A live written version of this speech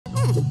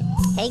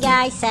Hey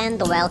guys, and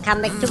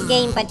welcome back to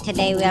game. But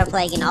today we are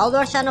playing an old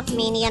version of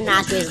Minion.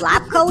 Nash is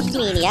lab coat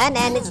Minion,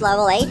 and it's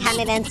level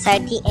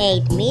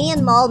 838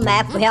 Minion Mall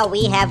map, where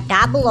we have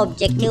double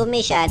objective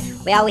mission,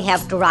 where we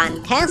have to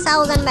run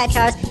 10,000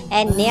 meters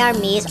and near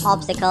miss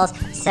obstacles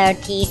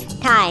 30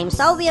 times.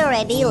 So we are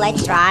ready,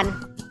 let's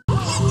run.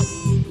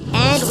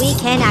 And we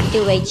can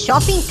activate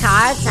shopping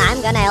carts.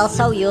 I'm gonna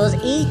also use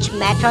each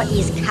meter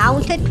is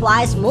counted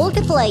twice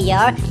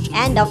multiplayer,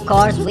 and of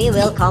course we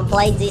will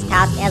complete this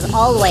task as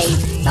always.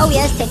 So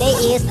yes, today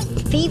is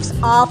 5th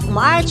of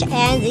March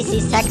and this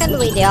is second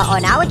video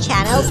on our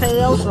channel.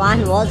 Previous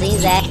one was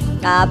in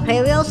the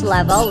previous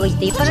level with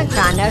different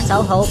runners,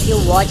 so hope you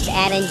watched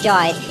and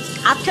enjoyed.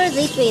 After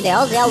this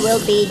video, there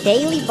will be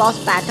daily boss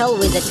battle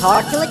with the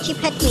tortilla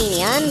chip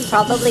minion.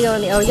 Probably you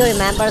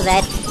remember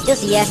that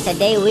just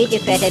yesterday we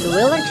defeated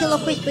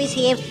ventriloquist with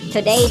him.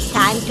 Today it's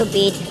time to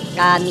beat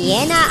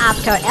Miena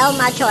after El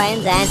Macho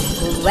and then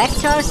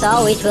Vector.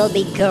 So it will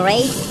be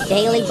great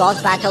daily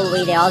boss battle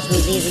videos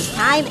with this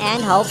time,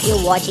 and hope you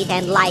watch it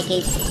and like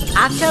it.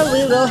 After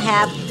we will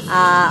have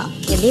a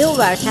new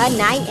version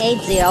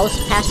 980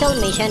 special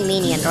mission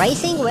Minion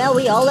Racing, where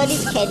we already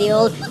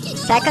scheduled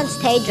second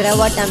stage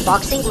reward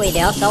unboxing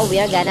video. So we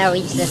are gonna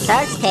reach the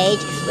third stage.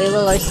 We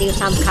will receive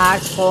some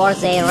cards for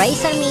the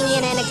racer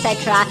minion and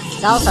etc.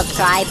 So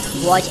subscribe,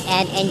 watch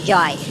and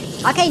enjoy.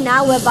 Okay,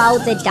 now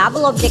about the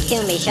double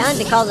objective mission,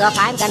 because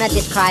I'm gonna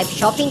describe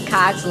shopping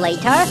carts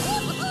later.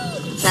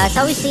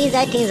 So we see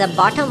that in the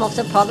bottom of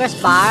the progress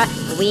bar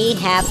we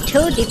have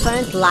two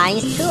different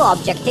lines, two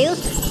objectives.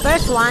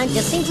 First one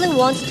just simply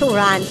wants to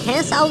run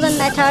 10,000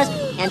 meters,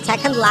 and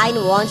second line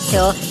wants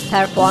to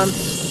perform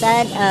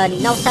 30,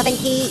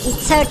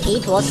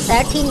 it was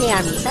 30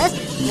 near misses.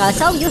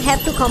 So you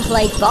have to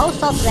complete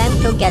both of them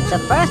to get the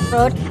first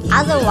fruit,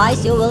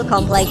 otherwise you will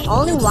complete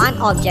only one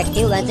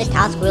objective and the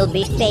task will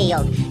be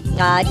failed.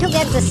 To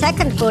get the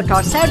second fruit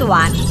or third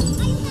one,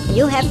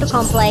 you have to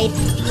complete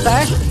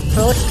first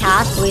fruit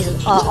task with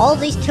all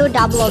these two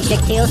double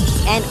objectives,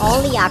 and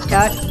only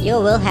after you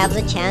will have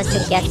the chance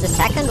to get the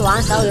second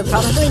one. So you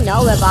probably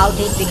know about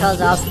it because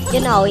of,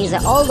 in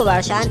the old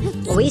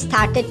version we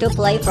started to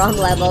play from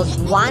levels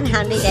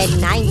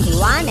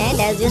 191, and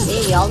as you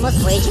see we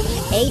almost reached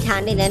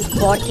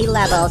 840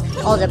 levels.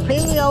 All the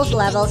previous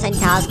levels and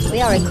tasks we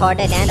are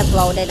recorded and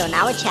uploaded on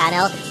our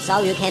channel,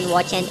 so you can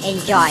watch and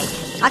enjoy.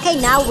 Okay,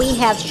 now we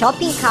have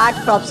shopping cart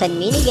props and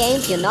mini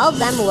games. You know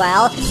them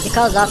well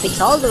because of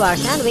its old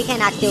version. We can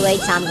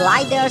activate some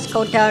gliders,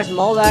 scooters,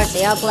 mowers,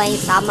 airplanes,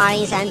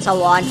 submarines and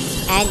so on.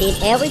 And in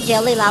every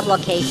Jelly Lab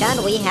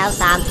location we have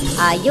some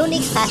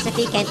unique,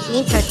 specific and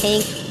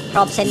interesting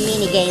props and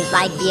mini games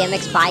like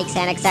BMX bikes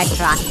and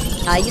etc.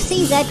 You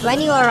see that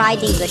when you are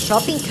riding the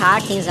shopping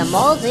cart in the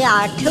mall, there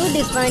are two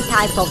different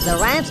types of the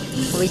ramps,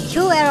 with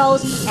two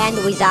arrows and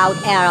without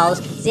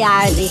arrows. There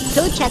are these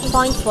two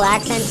checkpoint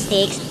flags and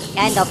sticks,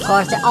 and of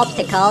course the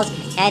obstacles,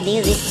 and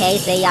in this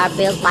case they are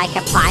built like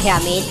a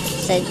pyramid,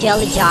 so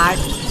jelly jars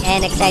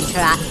and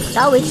etc.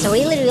 So it's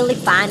really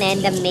fun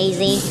and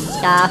amazing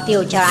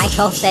future. I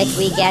hope that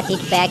we get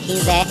it back in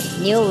the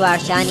new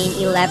version in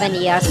 11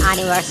 years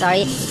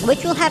anniversary,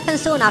 which will happen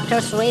soon after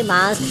 3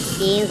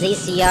 months in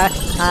this year,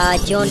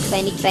 June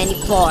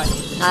 2024.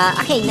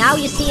 Okay, now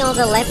you see on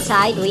the left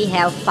side we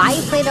have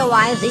 5 Freedom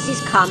Wives. This is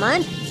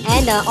common,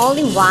 and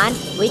only one,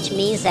 which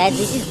means that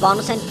this is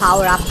bonus and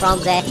power up from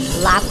the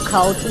lab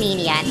coat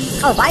minion.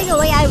 Oh, by the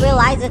way, I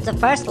realized that the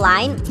first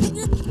line,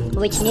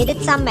 which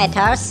needed some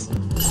meters,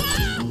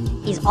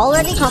 is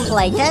already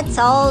completed,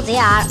 so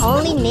there are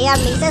only near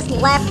misses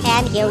left,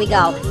 and here we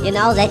go. You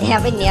know that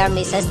every near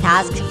misses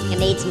task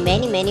needs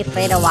many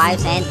Freedom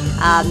Wives and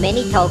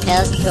many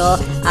tokens to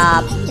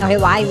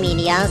revive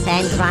minions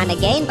and run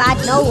again, but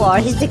no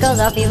worries, because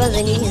of even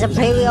in the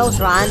previous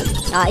run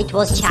it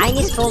was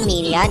Chinese full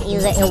minion in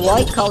the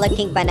avoid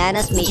collecting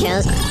bananas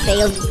missions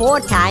failed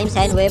 4 times,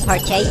 and we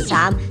purchased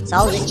some.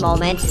 So at this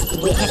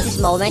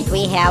moment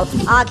we have,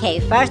 okay,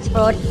 first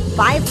fruit,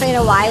 5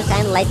 Freedom Wives,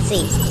 and let's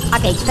see.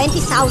 Okay,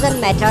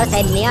 20,000 meters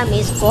and near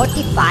miss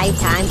 45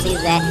 times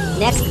is the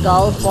next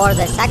goal for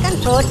the second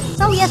fruit.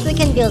 So yes, we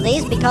can do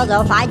this because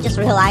of, I just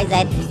realized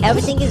that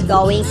everything is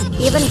going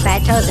even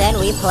better than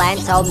we planned.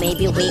 So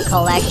maybe we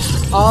collect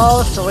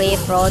all 3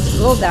 fruits,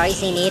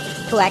 blueberries in it,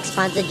 to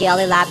expand the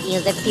Jelly Lab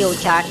in the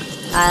future.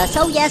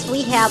 So yes,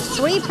 we have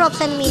 3 props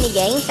and mini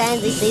games,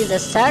 and this is the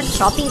third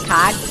shopping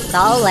cart.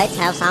 So let's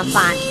have some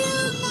fun.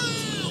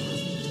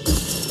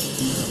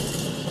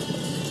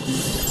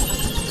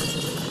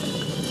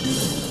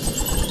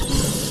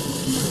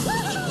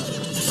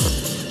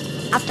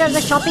 After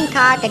the shopping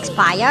cart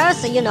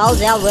expires,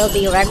 there will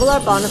be regular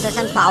bonuses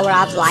and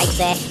power-ups like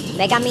the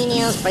Mega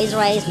Minions, Freeze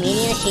Rays,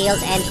 Minion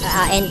Shields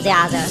and the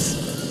others.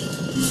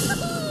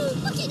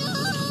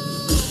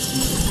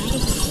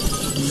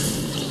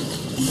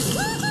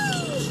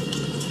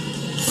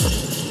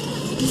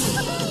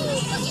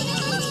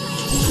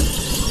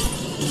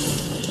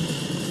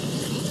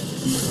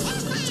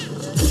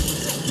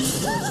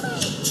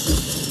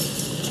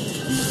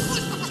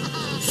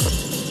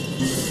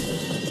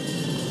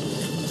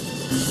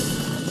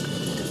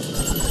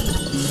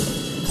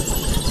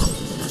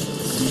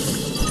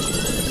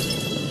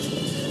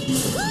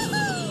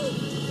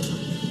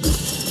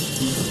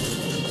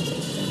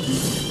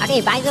 Okay,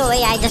 by the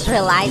way, I just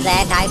realized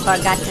that I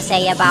forgot to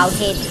say about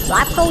it.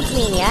 Lab Coat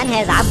Minion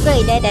has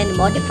upgraded and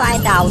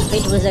modified the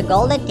outfit with a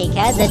golden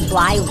ticket. That's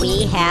why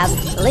we have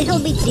a little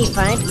bit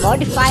different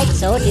modified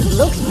suit. It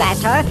looks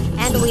better,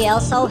 and we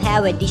also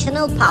have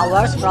additional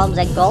powers from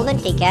the golden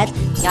ticket.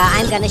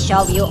 I'm gonna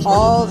show you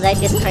all the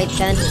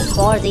description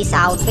for this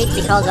outfit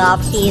because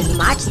of he is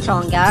much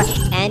stronger,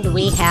 and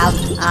we have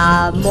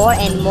more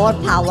and more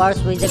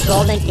powers with the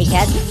golden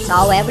ticket.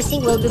 So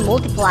everything will be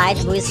multiplied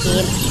with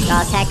him.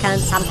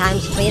 Seconds,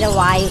 sometimes free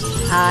revives,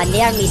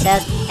 near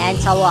misses, and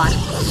so on.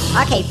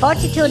 Okay,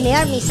 42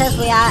 near misses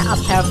we are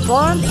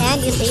performed,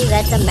 and you see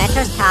that the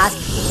Matter's task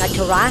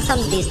to run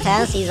some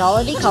distance is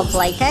already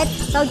completed.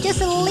 So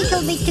just a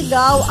little bit to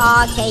go.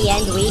 Okay,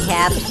 and we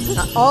have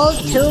all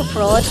 2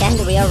 fruits, and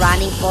we are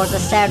running for the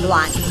third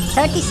one.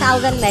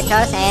 30,000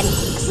 meters and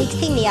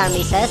 60 near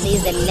misses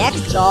is the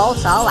next goal.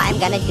 So I'm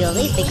gonna do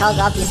this because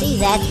of you see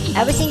that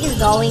everything is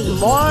going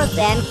more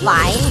than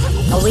fine.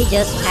 We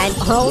just had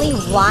only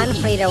 1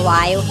 free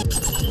revive,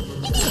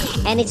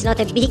 and it's not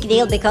a big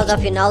deal because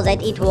of you know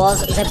that it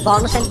was the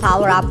bonus and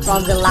power up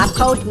from the Lab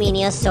Coat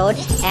Minion suit,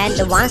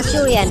 and once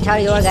you re-enter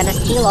you are gonna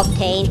still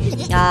obtain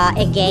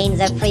again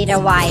the free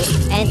revive,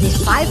 and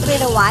these 5 free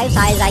revives,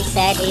 as I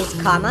said, is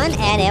common,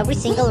 and every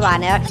single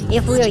runner,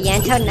 if we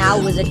re-enter now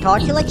with a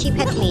tortilla chip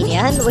head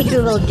minion, which we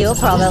will do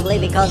probably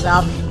because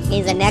of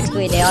in the next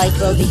video it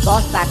will be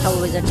boss battle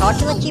with a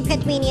tortilla chip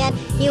head minion,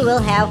 he will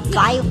have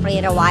 5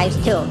 free revives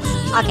too.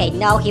 Okay,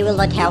 no, he will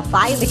not have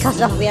 5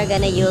 because of we are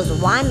gonna use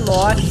 1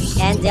 more,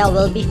 and there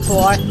will be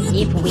 4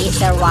 if we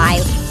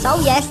survive. So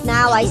yes,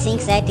 now I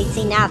think that it's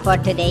enough for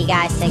today,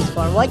 guys. Thanks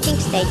for watching,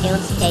 stay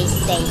tuned, stay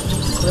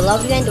safe. We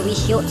love you and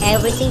wish you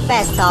everything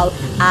best. So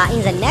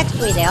in the next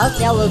videos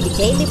there will be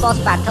daily boss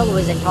battle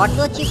with a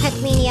tortilla chip head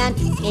minion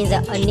in the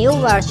new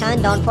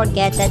version. Don't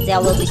forget that there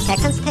will be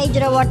second stage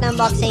reward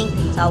unboxing.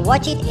 So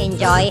watch it,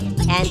 enjoy,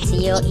 and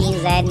see you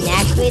in the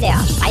next video.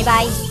 Bye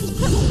bye.